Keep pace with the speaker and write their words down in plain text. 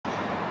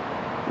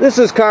This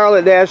is Carl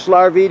at National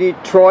RV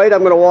Detroit.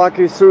 I'm going to walk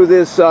you through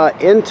this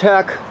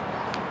Intech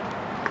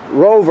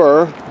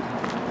Rover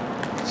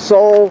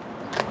Sol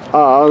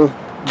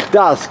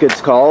Dusk, it's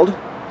called.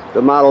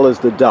 The model is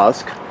the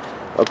Dusk.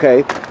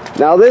 Okay.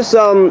 Now this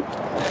also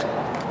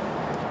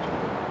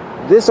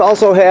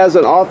has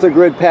an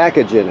off-the-grid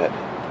package in it.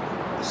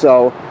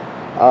 So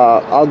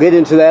I'll get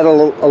into that a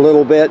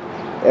little bit,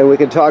 and we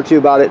can talk to you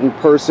about it in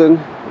person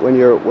when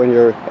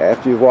you're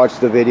after you've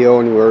watched the video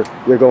and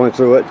you're going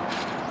through it.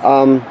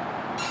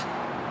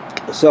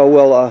 So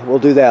we'll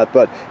do that,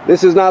 but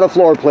this is not a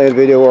floor plan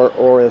video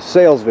or a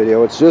sales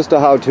video. It's just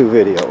a how-to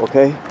video.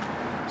 Okay,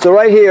 so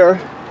right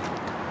here,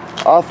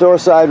 off door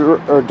side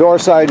or door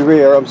side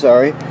rear, I'm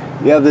sorry,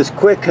 you have this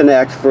quick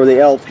connect for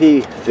the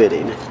LP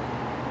fitting.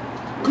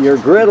 Your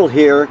griddle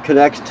here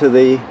connects to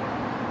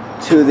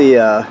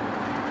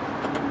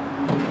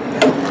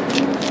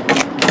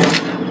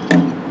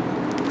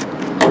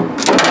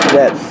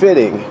that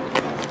fitting.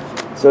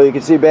 So you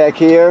can see back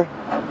here,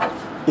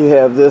 you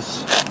have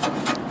this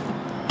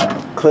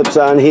clips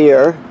on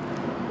here,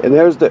 and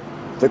there's the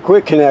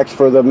quick connect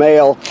for the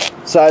male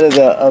side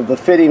of the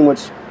fitting,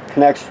 which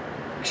connects,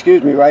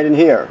 excuse me, right in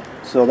here.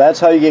 So that's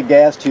how you get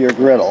gas to your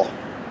griddle,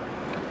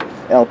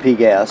 LP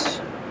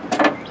gas.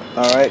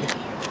 All right.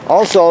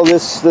 Also,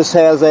 this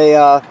has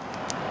a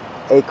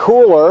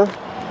cooler.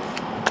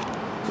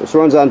 This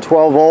runs on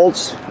 12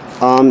 volts.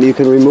 You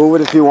can remove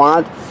it if you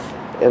want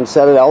and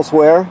set it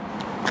elsewhere.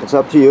 It's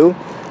up to you.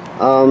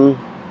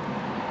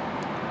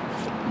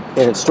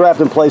 And it's strapped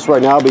in place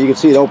right now, but you can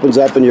see it opens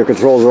up and your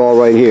controls are all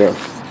right here.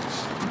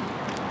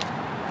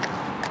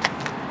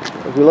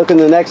 If you look in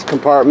the next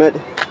compartment,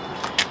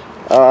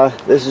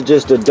 this is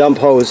just a dump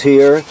hose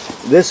here.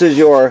 This is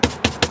a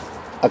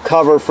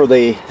cover for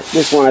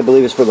this one I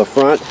believe is for the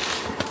front.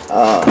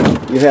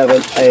 You have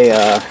a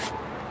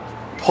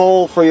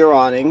pole for your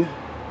awning,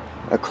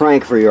 a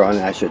crank for your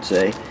awning I should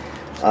say.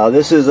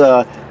 This is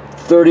a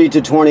 30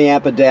 to 20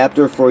 amp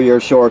adapter for your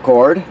shore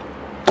cord.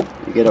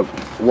 You get a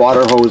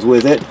water hose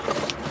with it,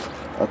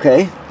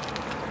 okay,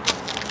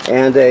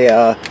 and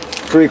a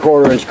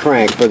 3/4 inch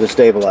crank for the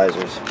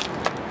stabilizers.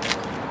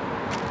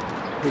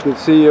 You can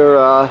see your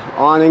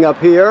awning up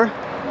here.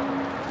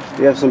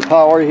 You have some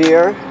power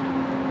here.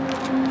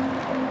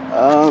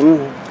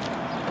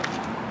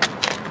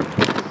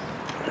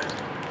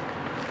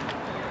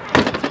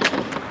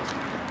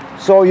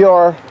 So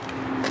your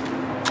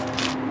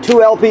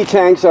 2 LP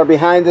tanks are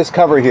behind this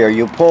cover here.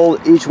 You pull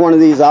each one of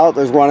these out.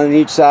 There's one on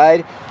each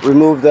side.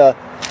 Remove the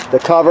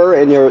cover,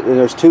 and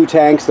there's 2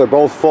 tanks. They're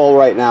both full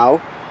right now,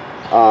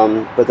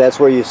 but that's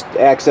where you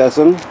access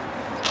them.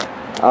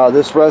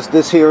 This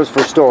here is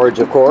for storage,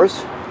 of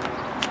course.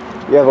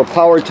 You have a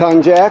power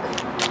tongue jack.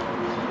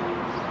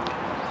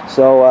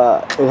 So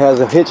it has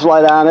a hitch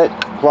light on it.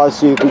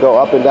 Plus, you can go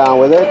up and down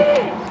with it.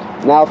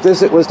 Now, if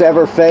this was to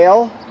ever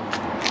fail,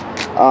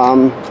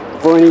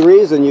 for any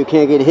reason you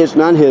can't get hitched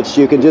and unhitched,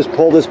 you can just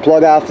pull this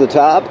plug off the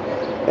top,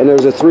 and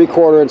there's a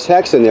 3/4 inch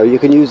hex in there. You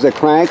can use the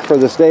crank for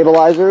the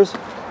stabilizers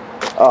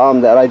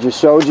that I just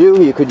showed you.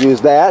 You could use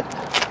that,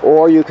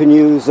 or you can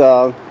use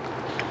a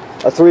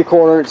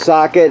 3/4 inch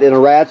socket and a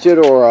ratchet,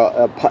 or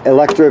a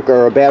electric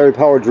or a battery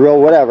powered drill,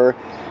 whatever.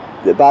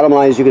 The bottom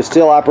line is you can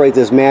still operate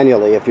this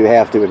manually if you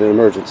have to in an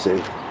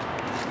emergency.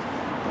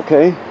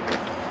 Okay.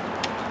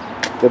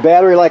 The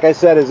battery, like I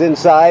said, is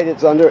inside.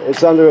 It's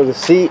under the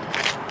seat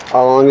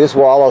along this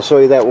wall. I'll show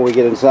you that when we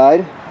get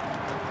inside.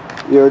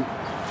 Your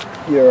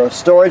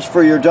storage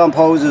for your dump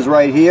hose is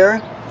right here.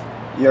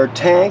 Your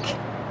tank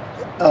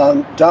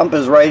dump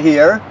is right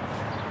here.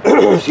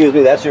 Excuse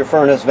me, that's your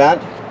furnace vent.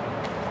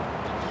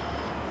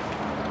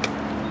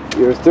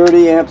 Your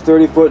 30 amp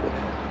 30-foot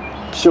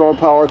shore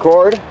power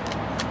cord.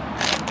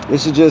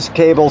 This is just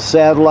cable,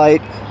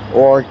 satellite,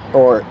 or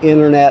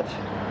internet,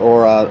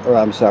 or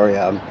I'm sorry,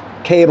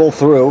 cable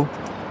through.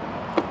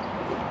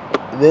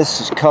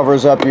 This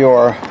covers up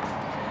your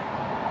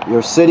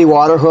city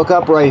water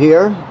hookup right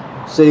here.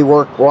 City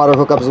water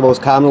hookup is the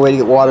most common way to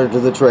get water to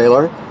the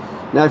trailer.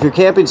 Now, if you're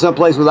camping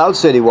someplace without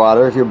city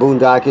water, if you're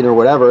boondocking or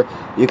whatever,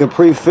 you can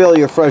pre-fill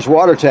your fresh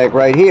water tank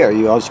right here.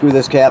 You unscrew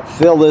this cap,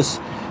 fill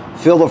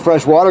the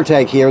fresh water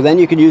tank here. Then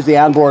you can use the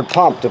onboard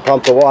pump to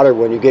pump the water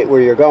when you get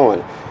where you're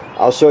going.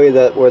 I'll show you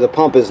where the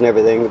pump is and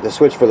everything. The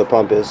switch for the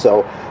pump is.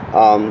 So,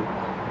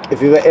 if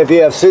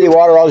you have city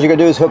water, all you're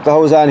gonna do is hook the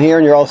hose on here,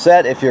 and you're all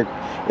set. If you're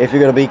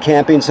going to be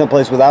camping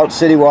someplace without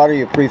city water,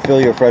 you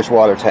pre-fill your fresh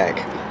water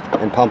tank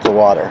and pump the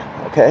water,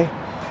 okay?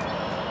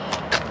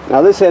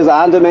 Now this has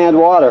on-demand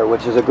water,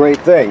 which is a great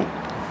thing.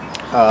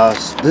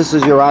 This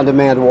is your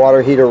on-demand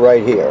water heater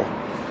right here.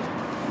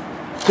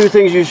 2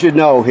 things you should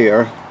know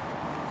here.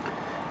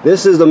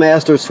 This is the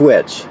master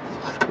switch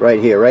right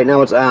here. Right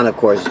now it's on, of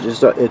course.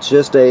 It's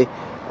just a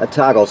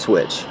toggle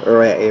switch,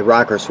 or a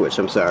rocker switch,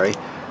 I'm sorry.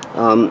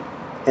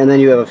 And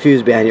then you have a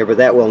fuse behind here, but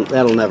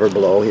that'll never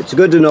blow. It's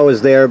good to know it's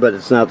there, but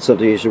it's not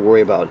something you should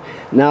worry about.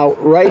 Now,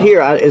 right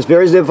here, it's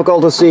very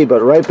difficult to see,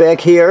 but right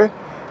back here,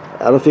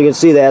 I don't know if you can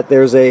see that,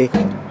 there's a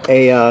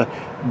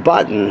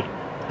button,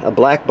 a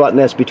black button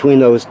that's between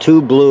those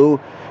 2 blue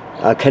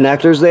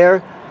connectors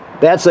there,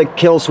 that's a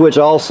kill switch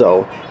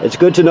also. It's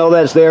good to know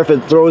that it's there. If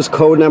it throws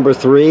code number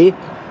 3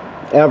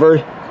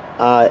 ever,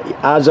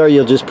 odds are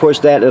you'll just push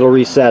that and it'll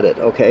reset it,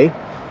 okay?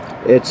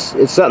 It's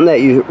something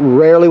that you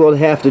rarely will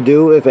have to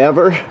do, if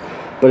ever,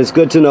 but it's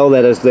good to know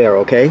that it's there,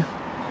 okay?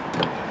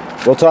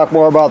 We'll talk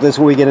more about this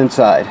when we get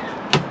inside.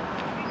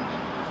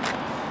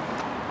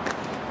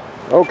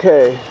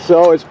 Okay,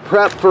 so it's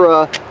prepped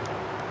for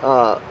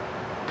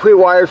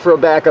pre-wired for a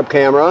backup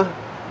camera,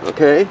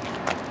 okay?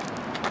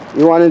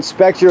 You want to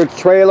inspect your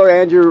trailer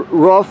and your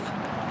roof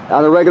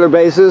on a regular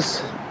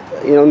basis.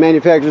 You know, the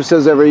manufacturer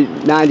says every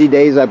 90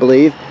 days, I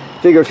believe.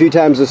 Figure a few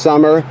times a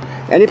summer.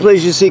 Any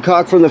place you see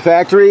caulk from the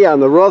factory,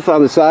 on the roof,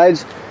 on the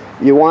sides,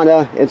 you want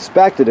to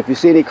inspect it. If you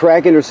see any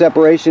cracking or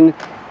separation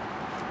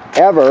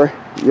ever,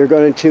 you're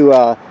going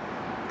to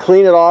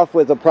clean it off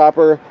with the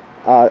proper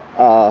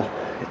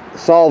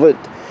solvent,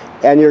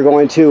 and you're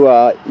going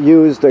to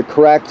use the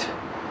correct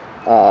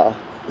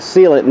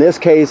sealant. In this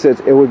case,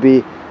 it would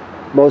be,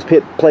 most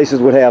places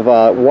would have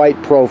white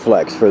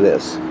Proflex for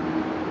this.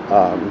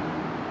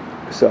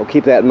 So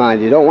keep that in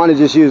mind. You don't want to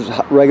just use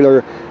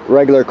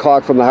regular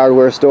caulk from the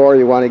hardware store.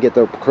 You want to get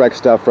the correct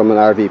stuff from an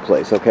RV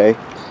place, okay?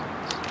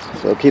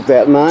 So keep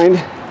that in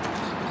mind.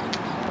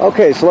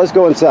 Okay, so let's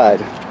go inside.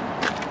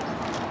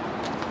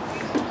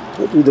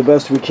 We'll do the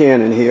best we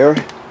can in here.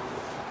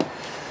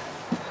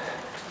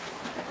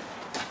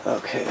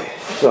 Okay,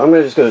 so I'm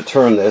just going to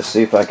turn this,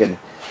 see if I can.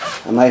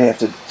 I might have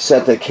to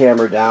set the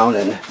camera down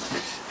and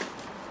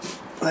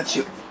let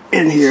you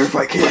in here if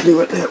I can't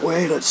do it that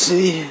way. Let's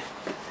see.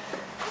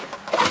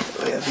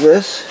 I have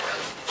this.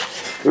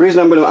 The reason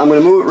I'm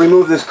going to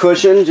remove this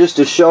cushion just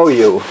to show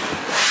you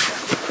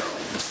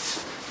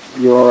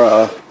your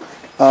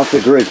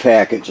off-the-grid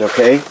package,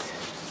 okay?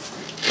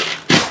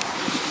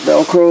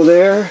 Velcro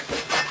there.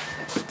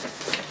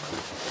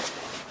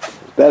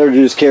 Better to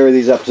just carry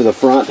these up to the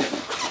front,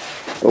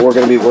 but we're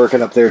going to be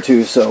working up there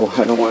too, so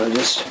I don't want to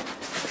just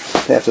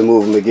have to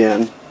move them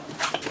again.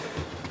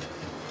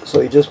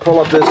 So you just pull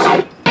up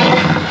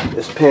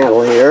this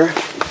panel here,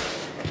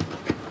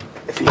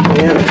 if you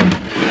can.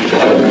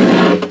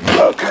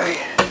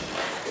 Okay,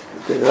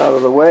 get it out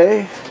of the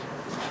way.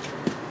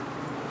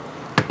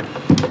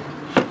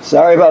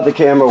 Sorry about the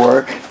camera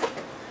work.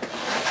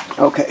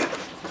 Okay,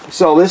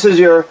 so this is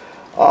your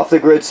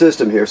off-the-grid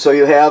system here. So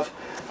you have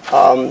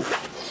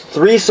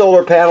 3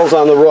 solar panels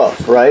on the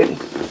roof, right?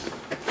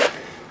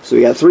 So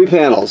you have 3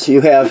 panels.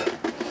 You have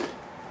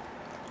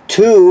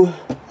 2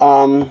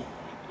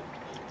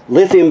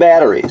 lithium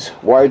batteries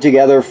wired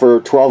together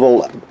for 12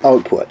 volt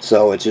output,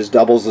 so it just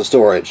doubles the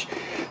storage.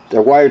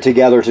 They're wired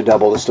together to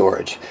double the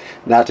storage,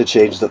 not to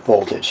change the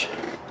voltage.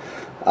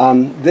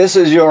 This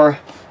is your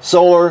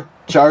solar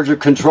charger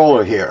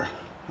controller here,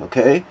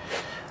 okay?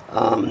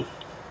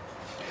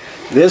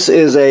 This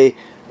is a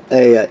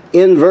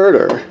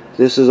inverter.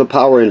 This is a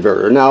power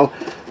inverter. Now,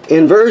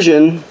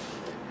 inversion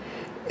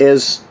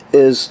is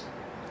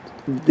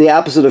the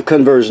opposite of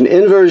conversion.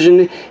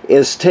 Inversion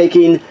is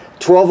taking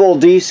 12 volt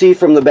DC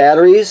from the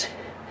batteries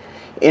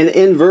and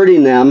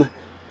inverting them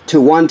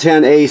to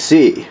 110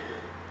 AC,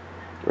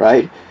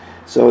 right?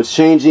 So it's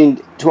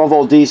changing 12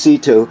 volt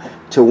DC to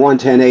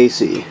 110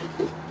 AC.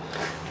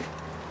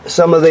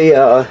 Some of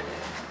the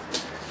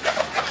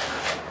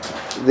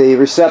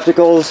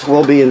receptacles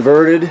will be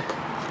inverted.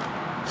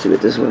 Let's see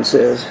what this one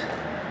says.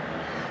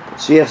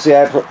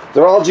 GFCI,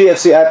 they're all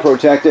GFCI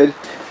protected.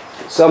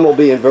 Some will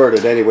be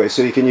inverted anyway,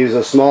 so you can use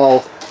a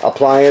small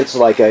appliance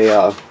like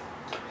an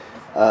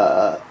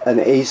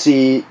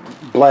AC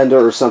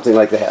blender or something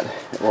like that,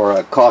 or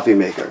a coffee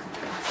maker.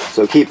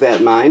 So keep that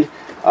in mind.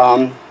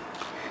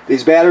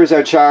 These batteries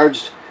are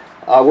charged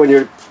when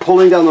you're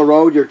pulling down the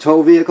road. Your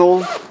tow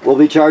vehicle will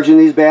be charging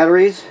these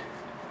batteries.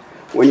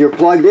 When you're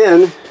plugged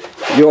in,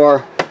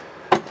 your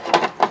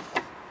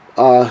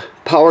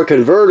power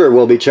converter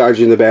will be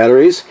charging the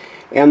batteries,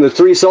 and the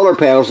 3 solar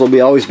panels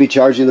will always be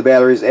charging the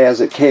batteries as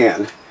it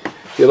can.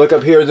 If you look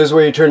up here, this is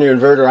where you turn your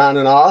inverter on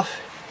and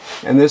off,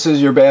 and this is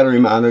your battery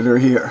monitor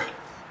here.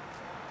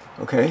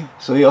 Okay,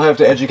 so you'll have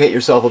to educate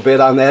yourself a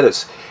bit on that.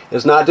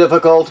 It's not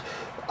difficult.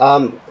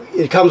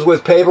 It comes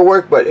with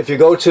paperwork, but if you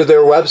go to their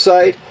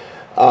website,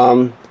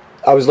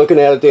 I was looking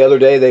at it the other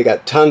day. They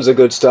got tons of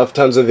good stuff,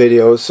 tons of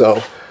videos.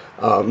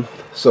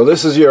 So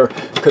this is your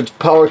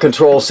power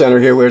control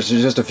center here, where it's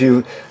just a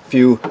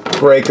few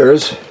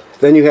breakers.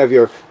 Then you have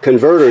your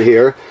converter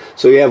here.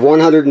 So you have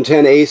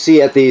 110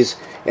 AC at these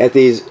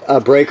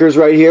breakers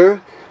right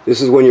here. This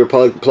is when you're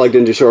plugged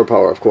into shore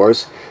power, of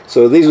course.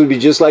 So these would be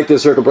just like the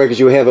circuit breakers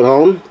you have at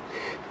home.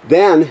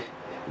 Then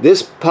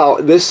this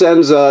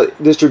sends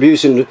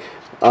distribution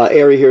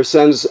area here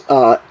sends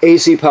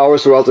AC power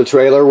throughout the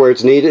trailer where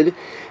it's needed,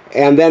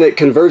 and then it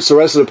converts the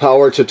rest of the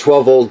power to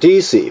 12 volt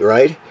DC,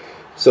 right?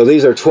 So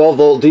these are 12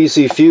 volt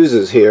DC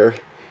fuses here,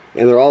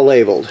 and they're all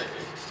labeled.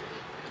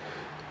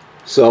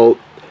 So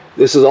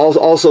this is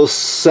also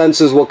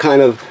senses what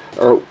kind of,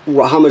 or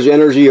how much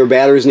energy your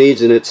batteries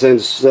needs, and it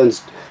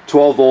sends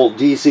 12 volt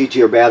DC to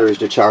your batteries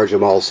to charge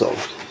them also.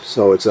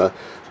 So it's a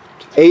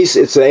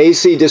it's an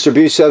AC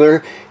distribution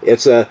center.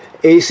 It's a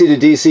AC to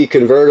DC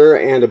converter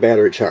and a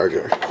battery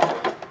charger.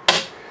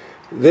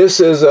 This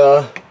is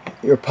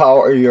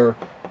your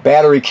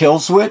battery kill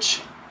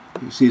switch.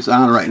 You see it's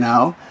on right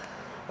now.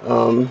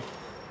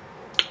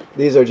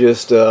 These are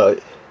just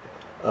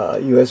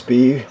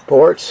USB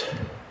ports.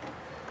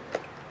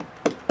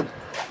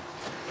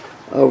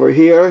 Over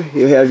here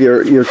you have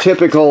your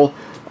typical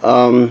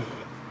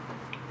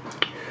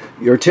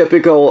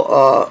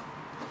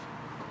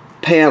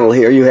panel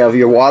here. You have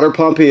your water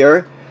pump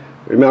here.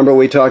 Remember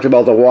we talked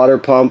about the water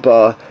pump.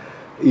 You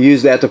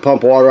use that to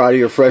pump water out of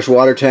your fresh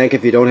water tank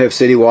if you don't have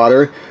city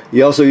water.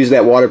 You also use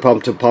that water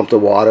pump to pump the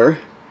water.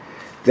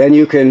 Then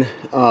you can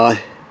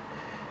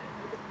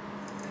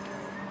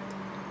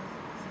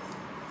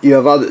you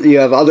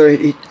have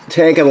other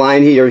tank and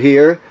line heater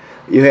here.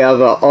 You have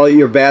all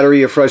your battery,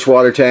 your fresh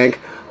water tank.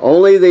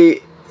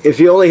 If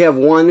you only have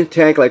one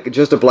tank, like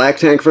just a black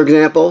tank for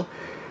example,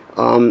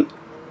 the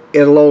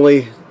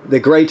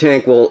gray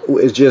tank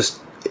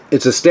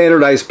it's a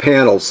standardized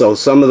panel, so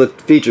some of the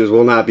features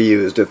will not be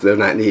used if they're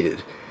not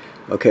needed.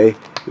 Okay,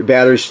 your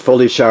battery's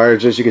fully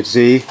charged, as you can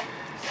see.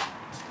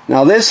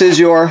 Now this is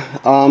your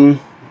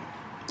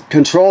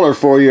controller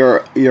for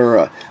your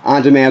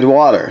on-demand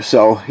water.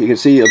 So you can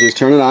see, you'll just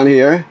turn it on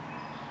here.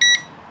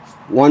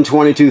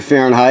 122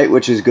 Fahrenheit,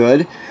 which is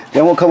good.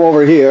 Then we'll come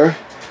over here.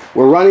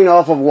 We're running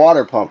off of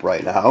water pump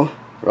right now,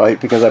 right?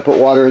 Because I put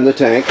water in the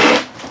tank.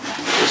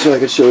 So I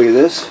can show you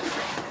this.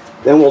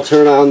 Then we'll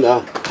turn on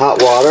the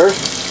hot water.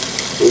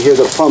 You hear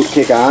the pump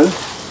kick on.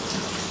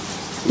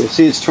 You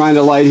see it's trying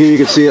to light here. You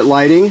can see it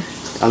lighting.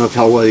 I don't know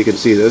how well you can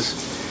see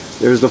this.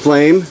 There's the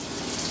flame.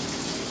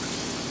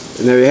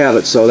 And there you have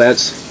it. So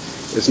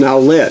it's now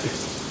lit.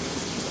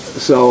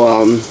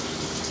 So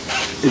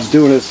it's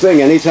doing its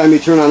thing. Anytime you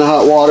turn on the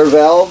hot water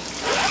valve,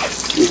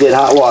 you get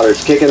hot water.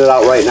 It's kicking it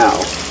out right now.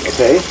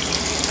 Okay?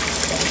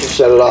 Just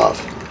shut it off.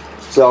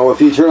 So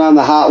if you turn on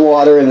the hot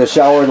water in the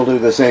shower, it'll do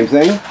the same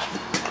thing.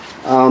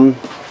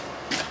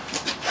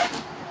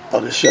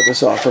 I'll just shut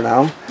this off for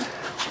now.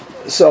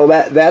 So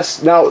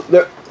that's now,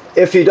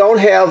 if you don't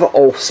have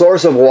a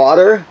source of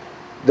water,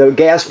 the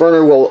gas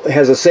burner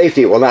has a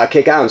safety. It will not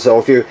kick on. So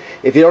if you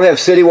don't have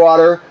city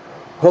water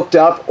hooked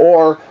up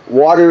or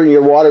water in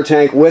your water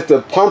tank with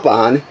the pump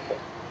on,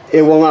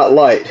 it will not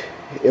light.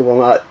 It will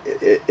not.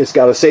 It's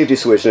got a safety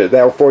switch in it.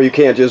 Therefore, you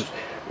can't just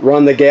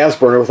run the gas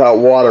burner without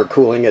water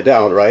cooling it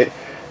down, right?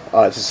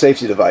 It's a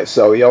safety device.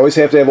 So you always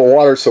have to have a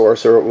water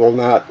source or it will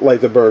not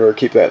light the burner.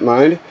 Keep that in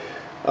mind.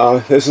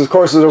 This is, of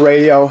course, is a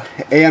radio,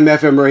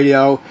 AM/FM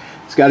radio.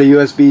 It's got a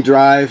USB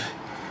drive.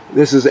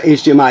 This is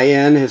HDMI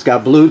in. It's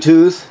got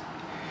Bluetooth.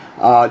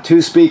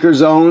 2 speaker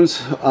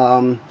zones.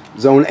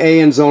 Zone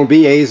A and Zone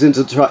B. A is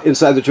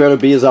inside the trailer.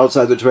 B is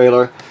outside the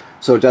trailer.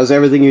 So it does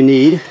everything you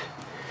need.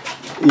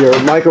 Your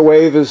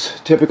microwave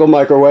is typical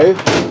microwave.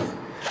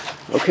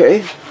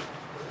 Okay.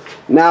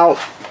 Now,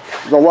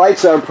 the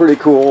lights are pretty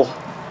cool.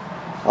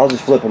 I'll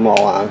just flip them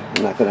all on.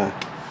 I'm not going to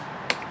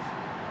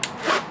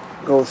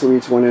go through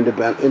each one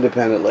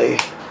independently.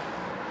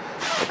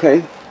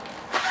 Okay.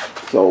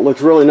 So it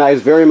looks really nice,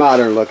 very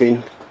modern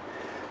looking.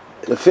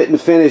 The fit and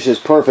finish is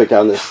perfect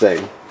on this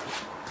thing.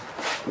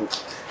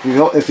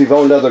 If you've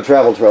owned other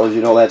travel trailers,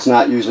 you know that's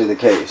not usually the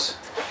case.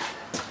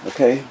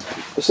 Okay.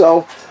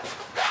 So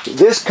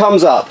this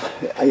comes up.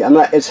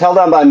 It's held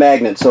on by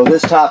magnets, so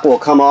this top will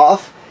come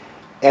off,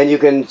 and you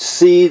can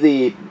see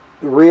the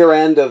rear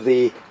end of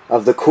the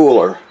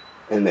cooler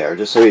in there.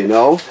 Just so you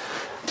know,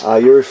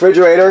 your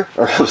refrigerator.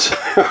 I'm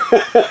sorry.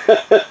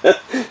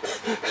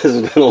 This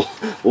has been a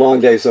long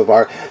day so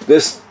far.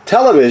 This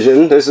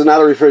television. This is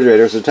not a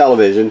refrigerator. It's a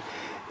television.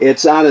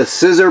 It's on a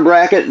scissor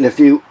bracket, and if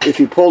you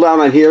pull down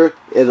on here,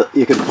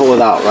 you can pull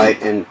it out,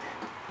 right? And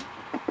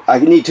I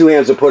need 2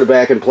 hands to put it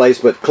back in place,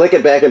 but click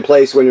it back in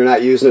place when you're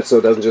not using it, so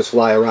it doesn't just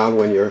fly around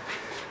when you're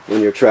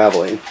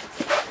traveling.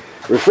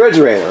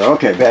 Refrigerator.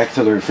 Okay, back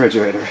to the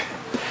refrigerator.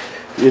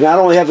 You not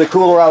only have the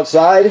cooler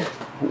outside,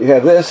 you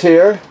have this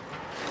here,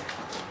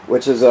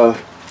 which is a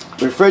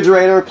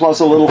refrigerator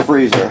plus a little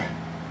freezer.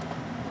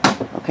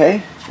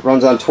 Okay, it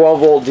runs on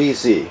 12-volt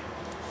DC.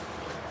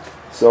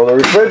 So the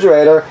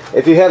refrigerator,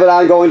 if you have it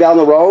on going down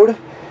the road,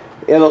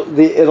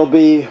 it'll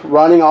be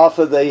running off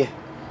of the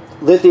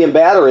lithium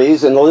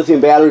batteries, and the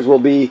lithium batteries will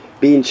be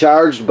being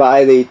charged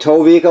by the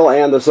tow vehicle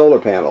and the solar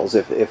panels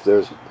if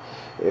it's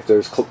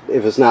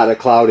not a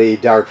cloudy,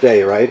 dark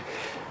day, right?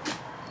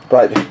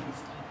 But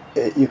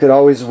you can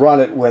always run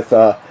it with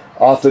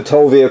off the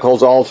tow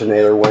vehicle's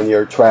alternator when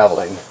you're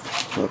traveling.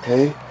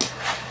 Okay.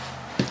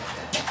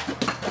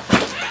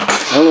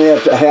 I only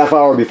have a half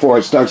hour before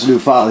it starts a new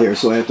file here,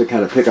 so I have to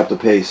kind of pick up the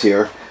pace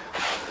here.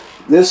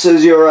 This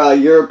is your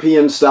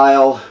European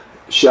style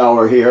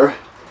shower here.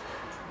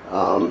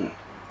 You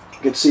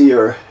can see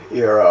your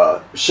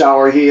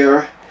shower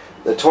here,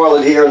 the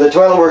toilet here. The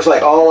toilet works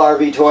like all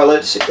RV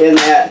toilets in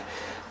that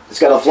it's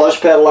got a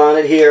flush pedal on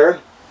it here.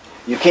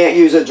 You can't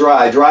use it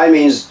dry. Dry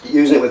means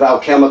using it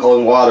without chemical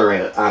and water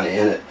in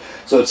it.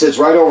 So it sits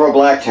right over a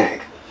black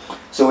tank.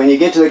 So when you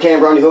get to the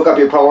campground, you hook up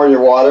your power and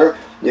your water.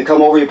 You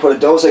come over, you put a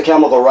dose of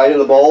chemical right in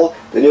the bowl,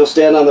 then you'll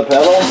stand on the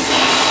pedal,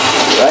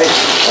 right,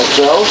 like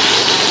so,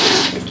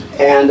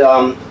 and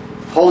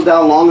hold it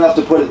down long enough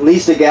to put at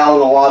least a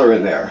gallon of water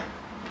in there.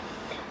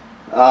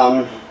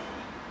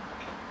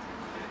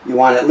 You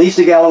want at least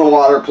a gallon of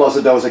water plus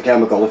a dose of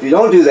chemical. If you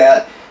don't do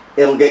that,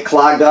 it'll get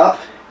clogged up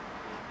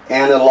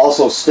and it'll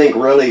also stink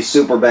really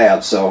super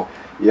bad. So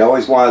you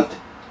always want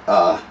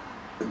a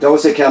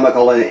dose of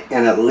chemical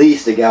and at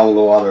least a gallon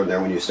of water in there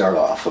when you start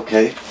off,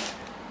 okay?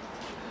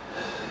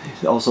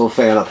 Also a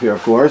fan up here,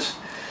 of course.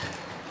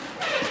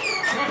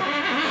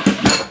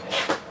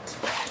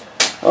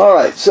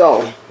 Alright,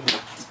 so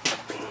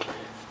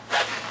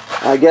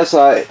I guess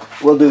I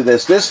will do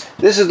this. This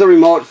is the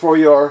remote for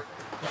your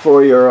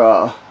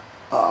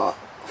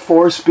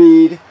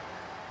 4-speed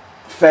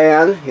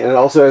fan, and it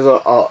also has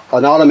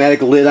an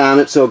automatic lid on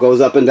it, so it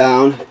goes up and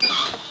down.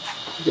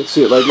 You can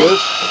see it like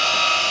this.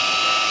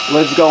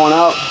 Lid's going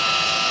up.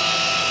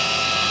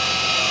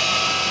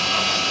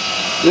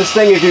 This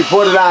thing, if you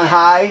put it on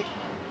high,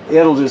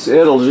 it'll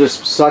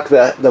just suck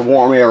the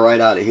warm air right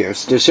out of here.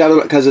 So to shut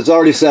it, because it's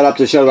already set up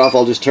to shut it off,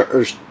 I'll just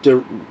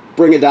to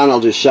bring it down, I'll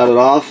just shut it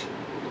off.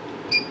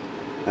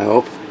 I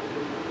hope.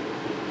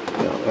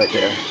 Yeah, right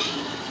there.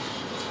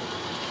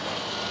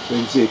 So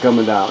you can see it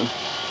coming down.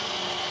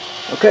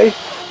 Okay,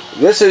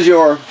 this is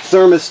your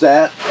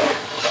thermostat.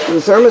 The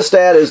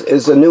thermostat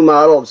is a new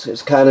model.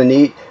 It's kind of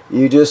neat.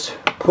 You just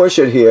push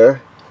it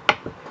here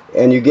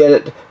and you get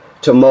it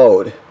to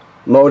mode.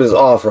 Mode is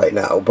off right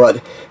now, but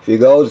if you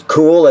go to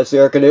cool, that's the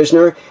air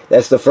conditioner,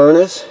 that's the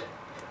furnace,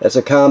 that's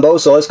a combo.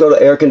 So let's go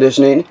to air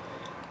conditioning.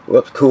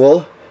 Whoops,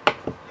 cool.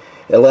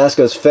 It'll ask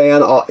us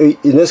fan.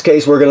 In this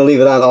case, we're going to leave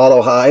it on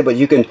auto high, but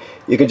you can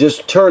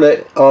just turn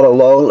it auto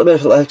low.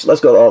 Let's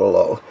go to auto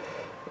low,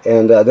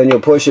 and then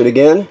you'll push it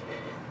again,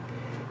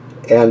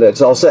 and it's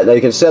all set. Now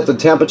you can set the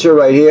temperature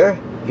right here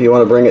if you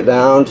want to bring it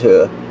down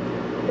to,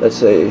 let's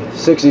say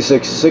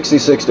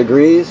 66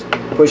 degrees.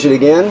 Push it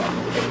again.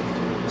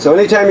 So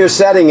anytime you're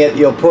setting it,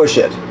 you'll push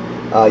it.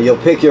 You'll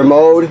pick your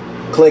mode,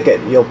 click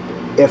it.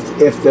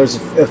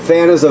 If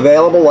fan is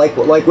available, like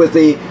with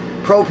the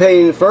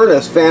propane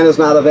furnace, fan is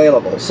not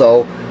available,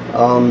 so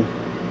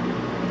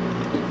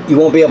you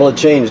won't be able to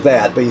change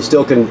that, but you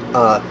still can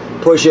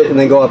push it and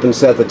then go up and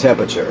set the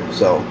temperature.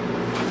 So,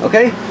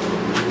 okay,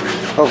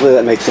 hopefully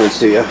that makes sense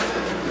to you.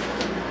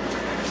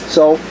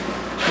 So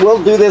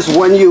we'll do this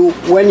when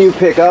you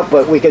pick up,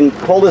 but we can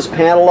pull this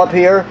panel up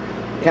here.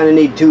 Kind of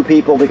need 2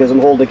 people because I'm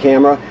holding the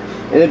camera,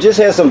 and it just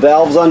has some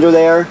valves under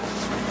there.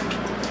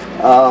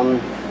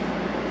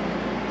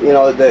 You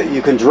know,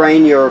 you can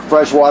drain your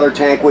fresh water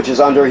tank, which is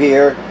under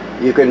here.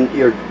 You can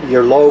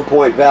your low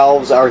point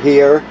valves are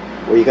here,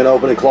 where you can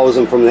open and close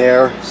them from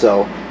there.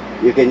 So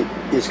you can.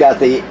 It's got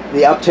the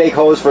uptake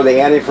hose for the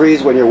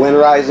antifreeze when you're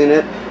winterizing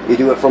it. You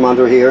do it from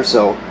under here.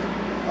 So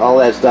all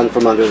that's done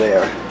from under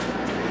there.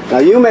 Now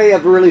you may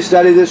have really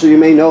studied this, or you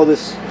may know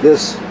this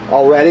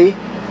already,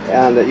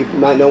 and you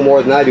might know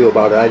more than I do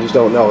about it. I just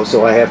don't know.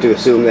 So I have to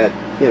assume that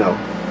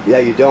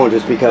you don't,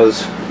 just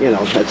because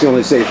that's the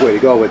only safe way to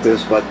go with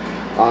this. But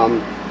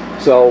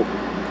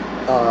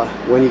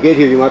when you get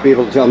here, you might be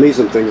able to tell me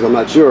some things. I'm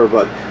not sure,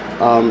 but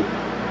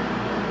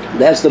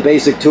that's the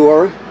basic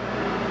tour.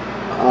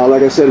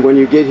 Like I said, when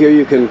you get here,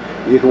 you can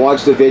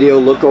watch the video,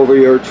 look over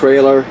your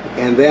trailer,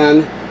 and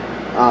then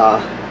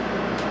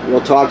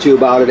we'll talk to you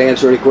about it,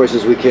 answer any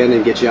questions we can,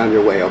 and get you on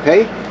your way.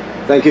 Okay?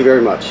 Thank you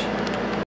very much.